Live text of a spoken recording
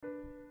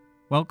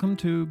Welcome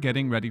to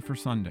Getting Ready for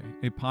Sunday,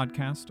 a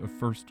podcast of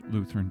First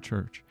Lutheran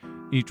Church.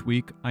 Each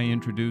week, I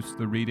introduce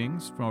the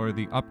readings for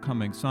the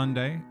upcoming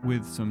Sunday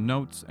with some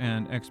notes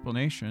and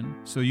explanation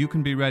so you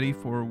can be ready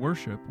for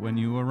worship when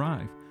you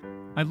arrive.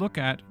 I look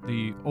at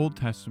the Old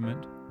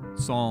Testament,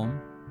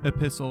 Psalm,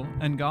 Epistle,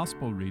 and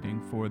Gospel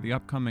reading for the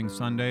upcoming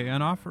Sunday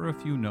and offer a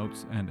few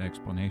notes and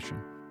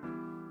explanation.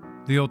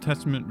 The Old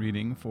Testament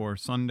reading for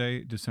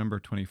Sunday, December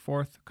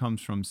 24th,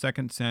 comes from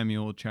 2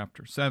 Samuel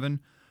chapter 7,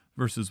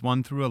 verses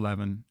 1 through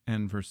 11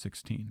 and verse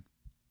 16.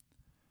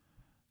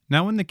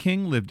 Now when the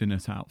king lived in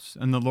his house,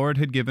 and the Lord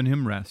had given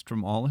him rest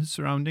from all his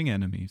surrounding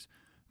enemies,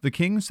 the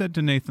king said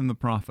to Nathan the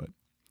prophet,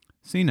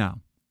 "See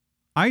now,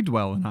 I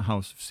dwell in a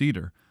house of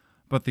cedar,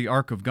 but the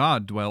ark of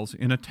God dwells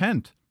in a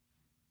tent."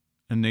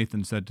 And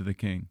Nathan said to the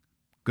king,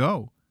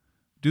 "Go,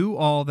 do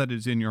all that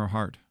is in your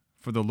heart,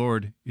 for the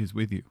Lord is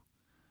with you."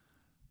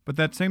 But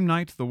that same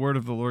night the word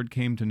of the Lord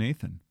came to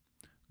Nathan,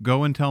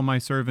 "Go and tell my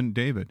servant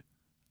David,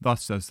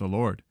 thus says the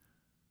Lord,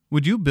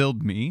 would you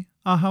build me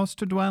a house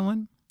to dwell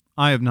in?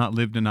 I have not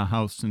lived in a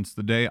house since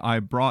the day I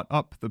brought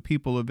up the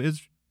people of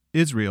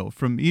Israel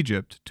from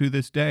Egypt to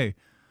this day,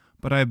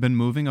 but I have been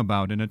moving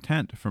about in a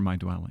tent for my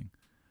dwelling.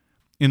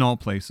 In all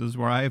places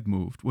where I have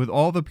moved with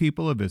all the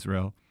people of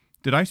Israel,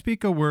 did I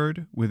speak a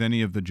word with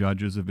any of the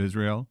judges of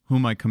Israel,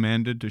 whom I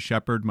commanded to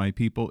shepherd my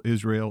people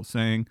Israel,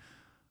 saying,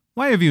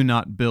 Why have you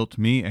not built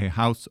me a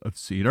house of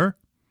cedar?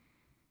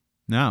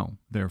 Now,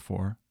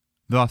 therefore,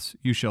 thus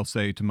you shall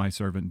say to my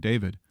servant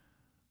David,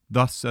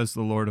 Thus says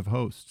the Lord of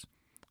hosts,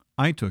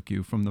 I took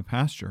you from the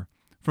pasture,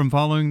 from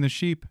following the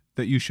sheep,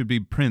 that you should be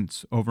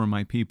prince over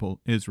my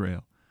people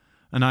Israel.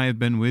 And I have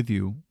been with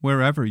you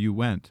wherever you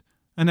went,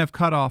 and have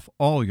cut off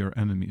all your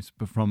enemies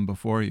from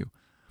before you.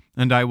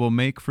 And I will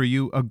make for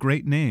you a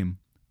great name,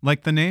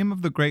 like the name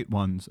of the great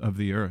ones of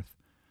the earth.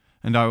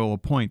 And I will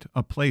appoint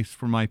a place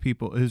for my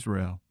people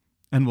Israel,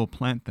 and will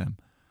plant them,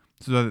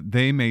 so that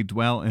they may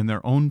dwell in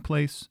their own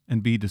place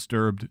and be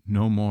disturbed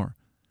no more.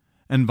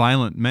 And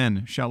violent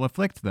men shall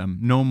afflict them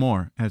no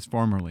more as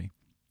formerly,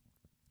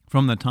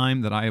 from the time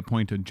that I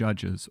appointed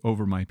judges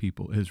over my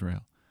people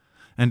Israel.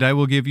 And I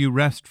will give you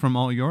rest from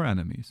all your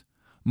enemies.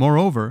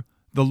 Moreover,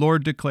 the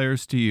Lord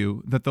declares to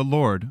you that the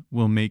Lord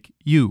will make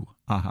you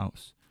a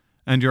house,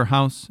 and your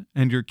house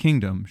and your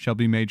kingdom shall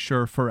be made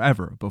sure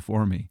forever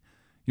before me.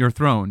 Your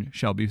throne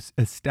shall be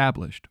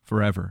established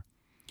forever.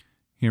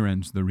 Here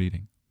ends the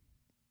reading.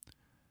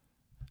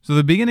 So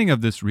the beginning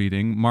of this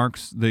reading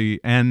marks the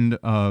end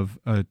of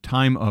a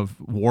time of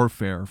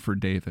warfare for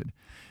David.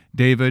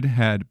 David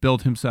had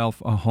built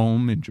himself a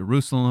home in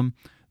Jerusalem.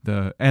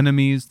 The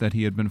enemies that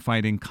he had been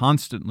fighting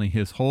constantly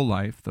his whole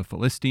life, the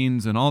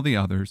Philistines and all the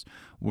others,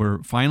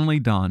 were finally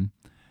done.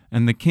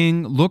 And the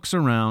king looks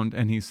around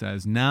and he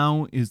says,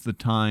 now is the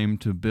time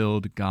to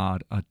build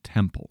God a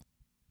temple.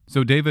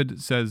 So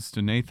David says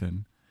to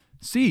Nathan,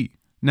 See,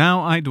 now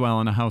I dwell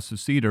in a house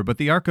of cedar, but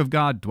the ark of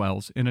God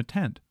dwells in a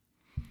tent.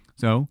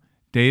 So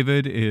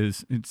David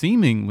is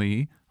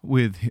seemingly,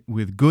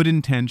 with good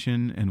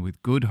intention and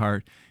with good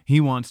heart,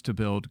 he wants to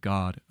build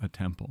God a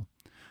temple.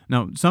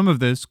 Now, some of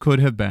this could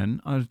have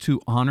been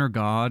to honor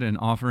God and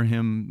offer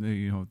him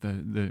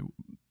the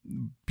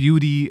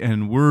beauty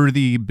and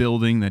worthy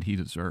building that he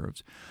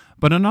deserves.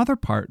 But another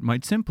part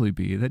might simply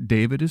be that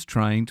David is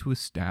trying to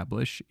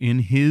establish in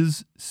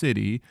his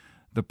city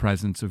the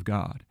presence of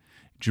God.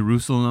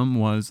 Jerusalem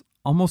was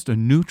almost a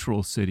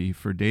neutral city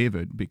for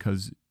David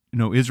because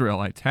no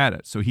Israelites had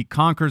it. So he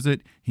conquers it,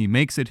 he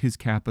makes it his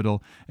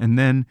capital, and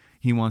then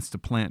he wants to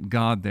plant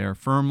God there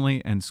firmly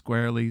and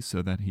squarely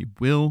so that he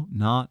will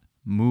not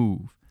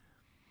move.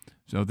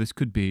 So this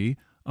could be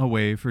a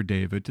way for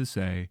David to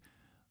say,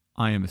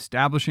 I am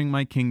establishing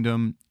my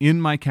kingdom in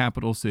my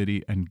capital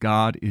city, and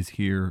God is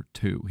here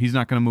too. He's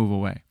not going to move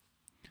away.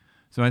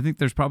 So I think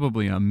there's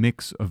probably a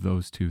mix of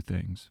those two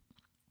things.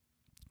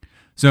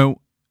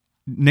 So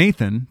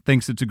Nathan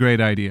thinks it's a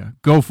great idea.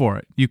 Go for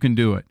it. You can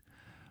do it.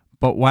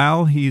 But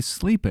while he's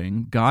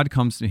sleeping, God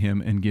comes to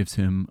him and gives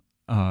him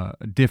a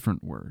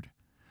different word.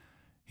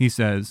 He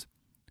says,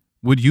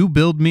 Would you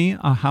build me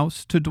a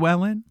house to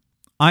dwell in?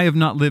 I have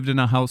not lived in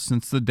a house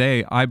since the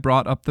day I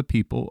brought up the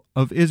people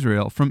of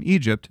Israel from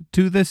Egypt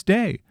to this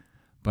day,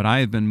 but I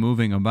have been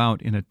moving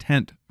about in a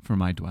tent for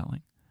my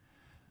dwelling.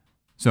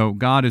 So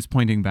God is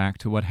pointing back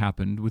to what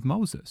happened with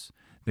Moses.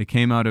 They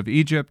came out of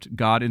Egypt.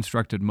 God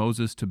instructed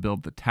Moses to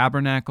build the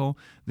tabernacle.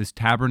 This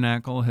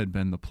tabernacle had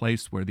been the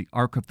place where the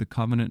Ark of the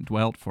Covenant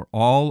dwelt for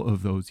all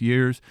of those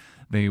years.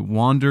 They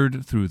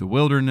wandered through the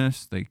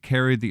wilderness. They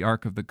carried the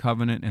Ark of the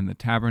Covenant and the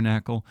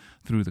tabernacle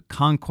through the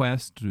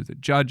conquest, through the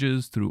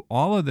judges, through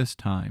all of this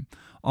time,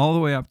 all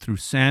the way up through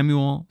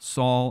Samuel,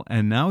 Saul,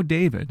 and now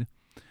David.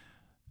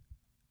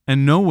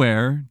 And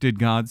nowhere did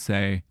God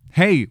say,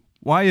 Hey,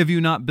 why have you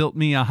not built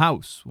me a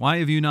house? Why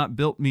have you not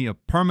built me a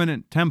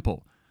permanent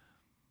temple?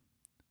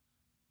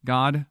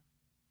 God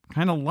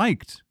kind of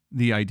liked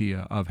the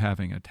idea of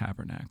having a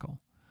tabernacle.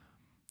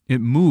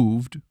 It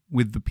moved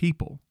with the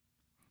people.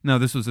 Now,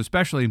 this was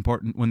especially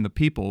important when the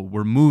people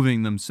were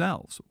moving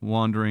themselves,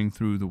 wandering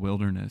through the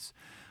wilderness.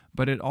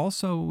 but it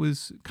also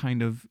was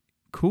kind of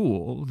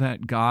cool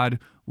that God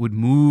would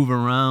move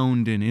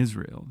around in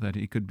Israel, that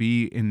he could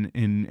be in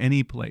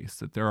any place,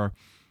 that there are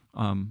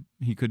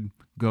he could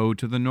go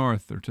to the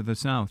north or to the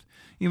south.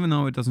 Even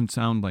though it doesn't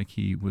sound like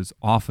he was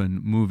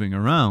often moving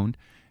around,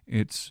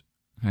 it's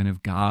kind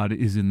of God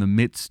is in the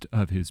midst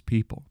of his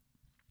people.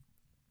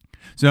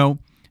 So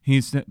he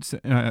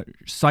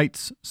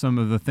cites some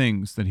of the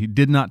things that he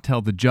did not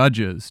tell the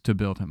judges to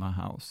build him a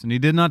house, and he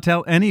did not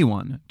tell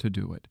anyone to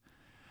do it.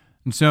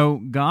 And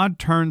so God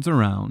turns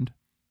around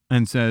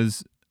and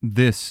says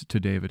this to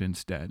David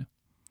instead.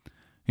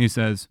 He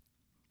says,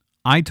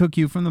 I took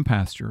you from the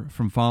pasture,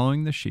 from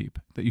following the sheep,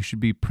 that you should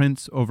be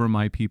prince over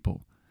my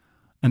people.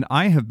 And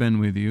I have been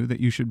with you, that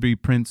you should be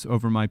prince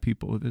over my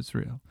people of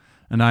Israel.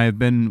 And I have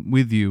been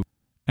with you,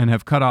 and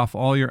have cut off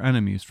all your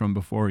enemies from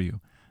before you.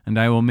 And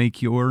I will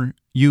make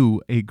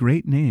you a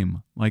great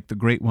name, like the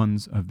great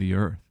ones of the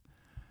earth.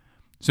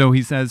 So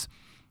he says,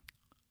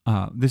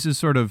 this is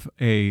sort of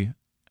a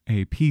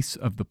piece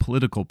of the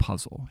political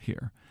puzzle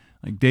here.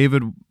 Like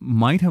David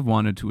might have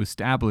wanted to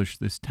establish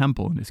this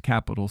temple in his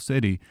capital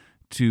city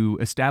to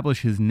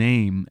establish his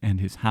name and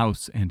his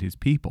house and his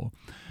people.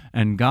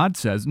 And God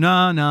says,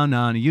 no,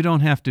 you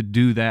don't have to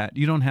do that.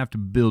 You don't have to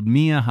build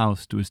me a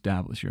house to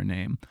establish your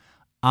name.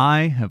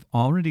 I have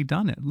already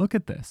done it. Look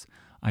at this.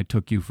 I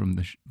took you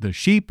from the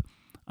sheep.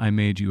 I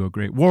made you a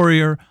great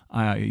warrior.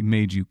 I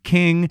made you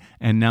king.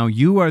 And now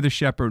you are the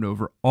shepherd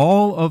over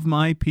all of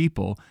my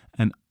people,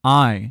 and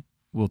I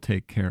will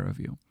take care of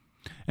you.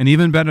 And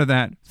even better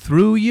that,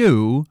 through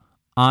you,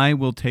 I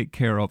will take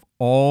care of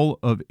all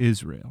of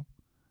Israel.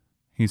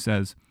 He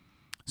says,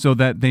 so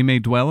that they may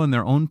dwell in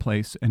their own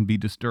place and be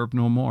disturbed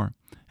no more,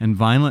 and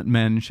violent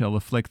men shall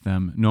afflict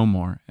them no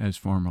more as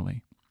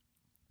formerly.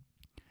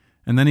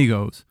 And then he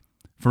goes,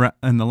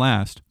 and the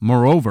last,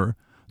 moreover,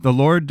 the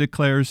Lord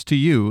declares to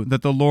you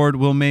that the Lord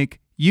will make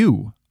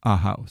you a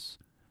house,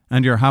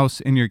 and your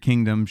house and your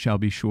kingdom shall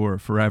be sure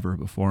forever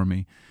before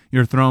me.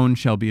 Your throne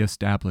shall be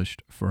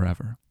established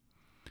forever.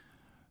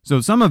 So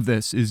some of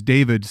this is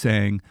David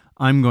saying,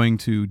 I'm going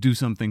to do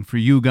something for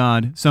you,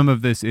 God. Some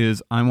of this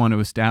is, I want to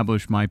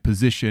establish my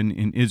position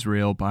in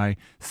Israel by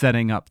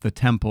setting up the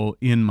temple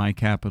in my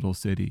capital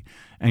city.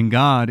 And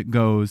God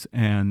goes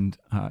and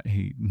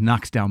he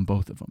knocks down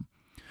both of them.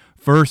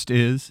 First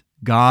is,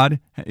 God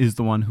is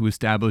the one who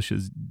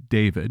establishes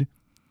David,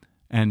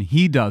 and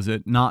he does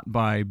it not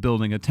by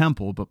building a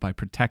temple, but by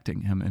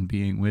protecting him and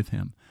being with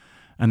him.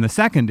 And the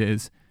second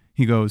is,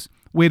 he goes,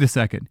 wait a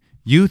second,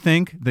 you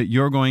think that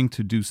you're going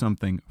to do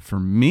something for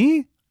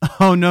me?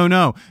 Oh,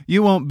 no,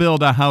 you won't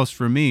build a house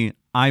for me.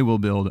 I will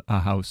build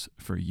a house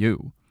for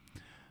you.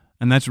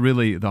 And that's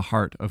really the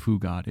heart of who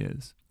God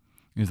is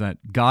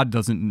that God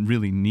doesn't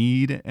really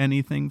need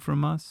anything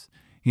from us.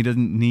 He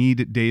doesn't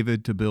need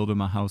David to build him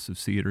a house of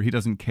cedar. He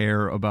doesn't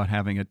care about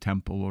having a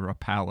temple or a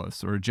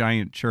palace or a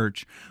giant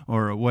church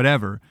or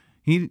whatever.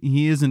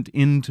 He isn't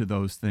into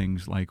those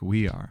things like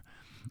we are.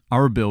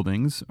 Our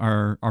buildings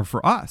are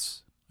for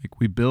us. Like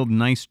we build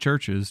nice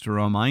churches to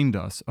remind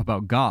us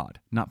about God,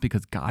 not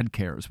because God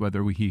cares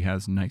whether he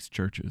has nice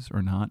churches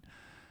or not.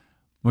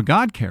 What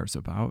God cares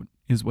about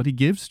is what he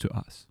gives to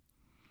us.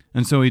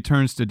 And so he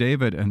turns to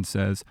David and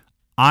says,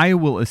 I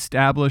will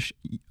establish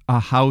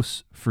a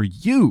house for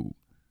you,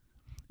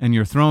 and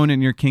your throne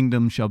and your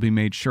kingdom shall be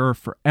made sure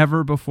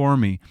forever before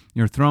me.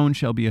 Your throne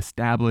shall be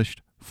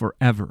established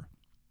forever.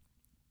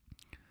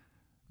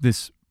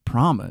 This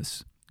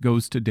promise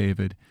goes to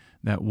David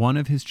that one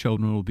of his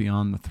children will be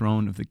on the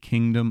throne of the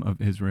kingdom of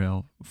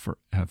Israel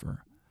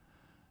forever.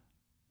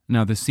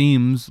 Now, this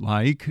seems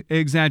like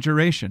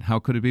exaggeration. How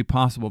could it be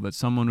possible that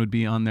someone would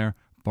be on there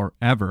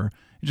forever?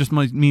 It just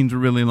means a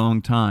really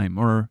long time,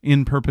 or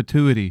in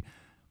perpetuity.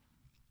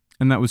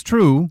 And that was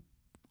true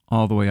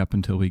all the way up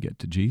until we get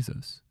to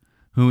Jesus,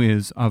 who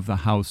is of the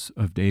house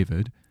of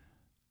David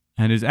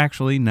and is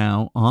actually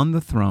now on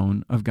the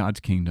throne of God's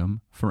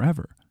kingdom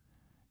forever.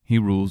 He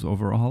rules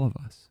over all of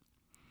us.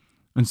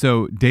 And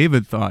so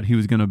David thought he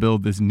was going to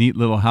build this neat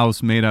little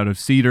house made out of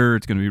cedar.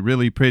 It's going to be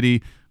really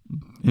pretty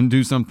and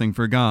do something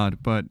for God.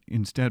 But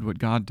instead what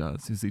God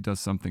does is he does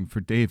something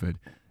for David.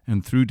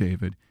 And through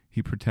David,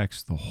 he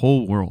protects the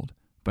whole world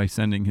by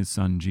sending his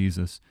son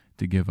Jesus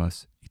to give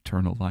us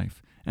eternal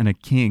life and a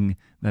king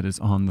that is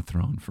on the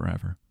throne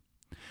forever.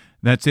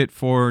 That's it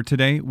for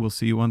today. We'll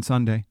see you on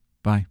Sunday.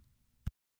 Bye.